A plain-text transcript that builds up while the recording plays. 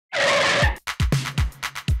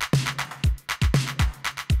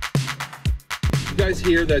guys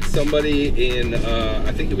hear that somebody in,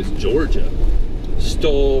 I think it was Georgia,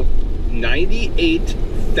 stole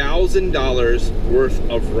 $98,000 worth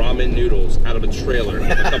of ramen noodles out of a trailer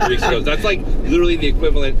a couple weeks ago? That's like literally the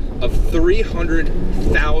equivalent of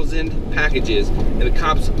 300,000 packages, and the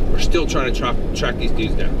cops are still trying to track these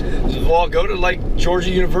dudes down. Well, go to like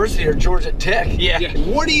Georgia University or Georgia Tech. Yeah.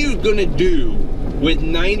 What are you gonna do with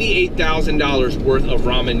 $98,000 worth of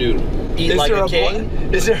ramen noodle? Eat like a king?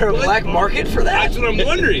 Is there a black market for that? That's what I'm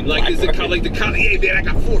wondering. Like, is it like the hey man, I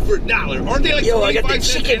got 4 for $1? Aren't they like? Yo, I got the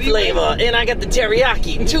chicken flavor and I got the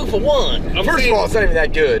teriyaki, 2 for 1. First of all, it's not even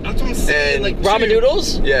that good. That's what I'm saying. And like ramen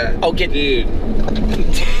noodles? Yeah. Oh, get dude.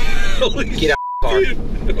 Get out of my car.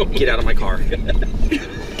 Get out of my car.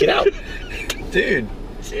 Get out. Dude.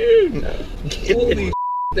 Holy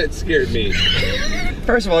that scared me.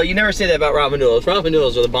 First of all, you never say that about ramen noodles. Ramen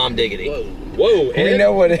noodles are the bomb diggity. Whoa, Ed, we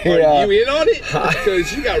know what are you in on it?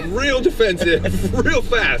 Because you got real defensive real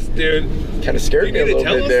fast, dude. Kind of scared me a little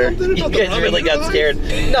bit there. You guys really got scared.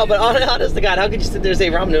 No, but honest to God, how could you sit there and say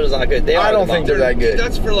ramen noodles are not good? They are. I don't think they're that good.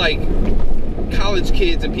 That's for like college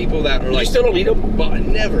kids and people that are like. You still don't eat them? But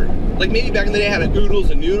never. Like maybe back in the day I had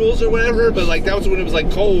oodles and noodles or whatever, but like that was when it was like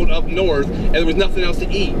cold up north and there was nothing else to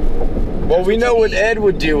eat. Well, we know what Ed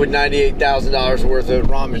would do with $98,000 worth of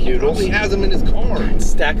ramen noodles. He has them in his car.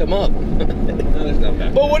 Stack them up. No, that's not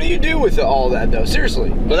bad. But what do you do with all that, though? Seriously.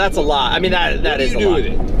 Well, that's a lot. I mean, that is a lot. What do you do with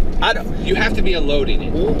it? I don't. You have to be unloading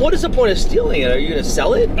it. What is the point of stealing it? Are you gonna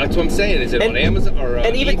sell it? That's what I'm saying. Is it on Amazon or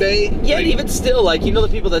eBay? Yeah, like, and even still, like, you know the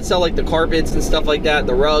people that sell like the carpets and stuff like that,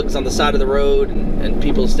 the rugs on the side of the road, and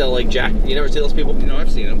people still like jack. You never see those people? You know,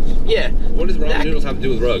 I've seen them. Yeah. What does ramen noodles have to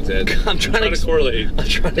do with rugs, Ed? I'm trying to correlate. I'm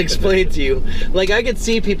trying to explain to you. Like, I could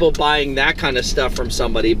see people buying that kind of stuff from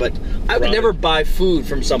somebody, but I would never buy food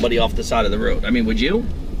from somebody off the side of the road. I mean, would you?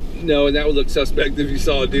 No, and that would look suspect if you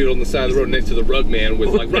saw a dude on the side of the road next to the rug man with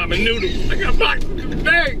like ramen noodles. I got boxes of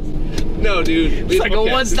bags. No, dude. It's like a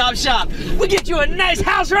one-stop shop. We get you a nice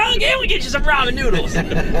house rug and we get you some ramen noodles.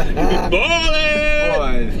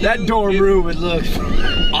 Ballin'! That dorm room would look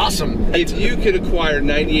awesome. If you could acquire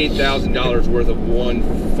 $98,000 worth of one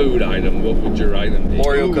food item, what would your item be?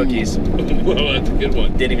 Oreo cookies. Well, that's a good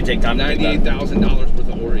one. Didn't even take time to think $98,000 worth of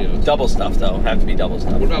Oreos. Double stuff, though. Have to be double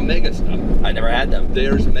stuff. What about mega stuff? I never had them.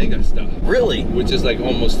 There's mega stuff. Really? Which is like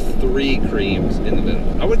almost 3 creams in the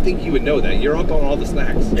middle. I would think you would know that. You're up on all the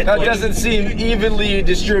snacks. That doesn't seem evenly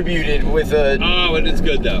distributed with a... Oh, and it's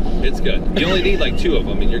good though. It's good. You only need like 2 of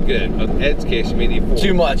them and you're good. In Ed's case, you may need 4.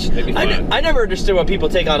 Too much. Maybe 5. I never understood when people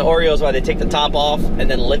take on Oreos, why they take the top off and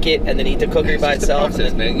then lick it and then eat the cookie by It's itself. the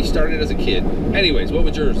process, man. You started as a kid. Anyways, what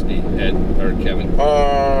would yours be, Ed or Kevin?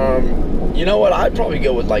 You know what? I'd probably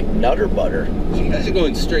go with like Nutter Butter. So you guys are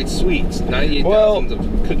going straight sweets. 98,000 of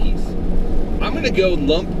cookies. I'm gonna go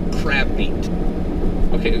lump crab meat.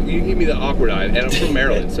 Okay, you give me the awkward eye, and I'm from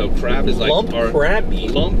Maryland, so crab is like Lump crab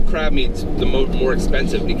meat. Lump crab meat's the more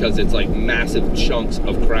expensive because it's like massive chunks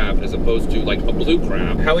of crab as opposed to like a blue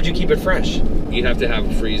crab. How would you keep it fresh? You'd have to have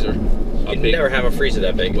a freezer. You'd never have a freezer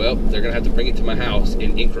that big. Well, they're gonna have to bring it to my house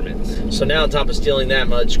in increments. So now on top of stealing that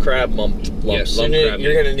much crab lumps, Yes, lump crab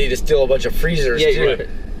You're meat. gonna need to steal a bunch of freezers too. Right.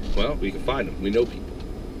 Well, we can find them. We know people.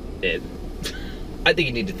 Ed. I think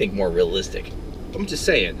you need to think more realistic. I'm just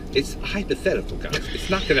saying, it's hypothetical, guys. It's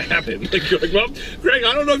not going to happen. Like, you're like, well, Greg,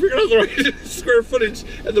 I don't know if you're going to have the right square footage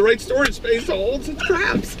and the right storage space to hold such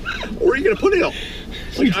crabs. Where are you going to put it all?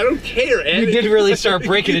 Like, I don't care, Ed. You did really start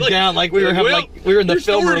breaking it down, like we were having, like we were in the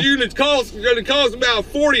film room. Your storage unit's going to cost about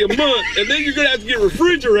 $40 a month, and then you're going to have to get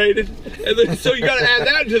refrigerated, and then so you got to add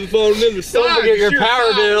that into the phone, and then the Don't size. forget your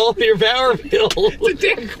power bill. Your power bill. It's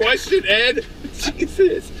a damn question, Ed.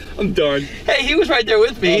 Jesus. I'm done. Hey, he was right there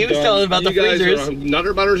with me. He was telling about the freezers.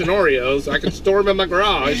 Nutter Butters and Oreos. I can store them in my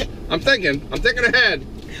garage. I'm thinking ahead.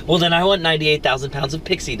 Well, then I want 98,000 pounds of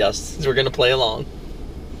pixie dust, since we're going to play along.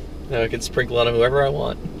 Now I can sprinkle on whoever I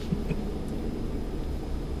want.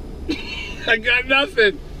 I got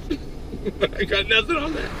nothing. I got nothing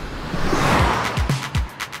on that.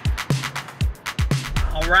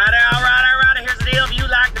 Alright. Here's the deal. If you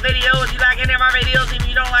like the video, if you like any of our videos, even if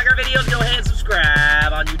you don't like our videos, go ahead and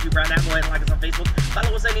subscribe on YouTube right now. Go ahead and like us on Facebook.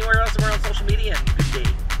 Follow us anywhere else. We're on social media.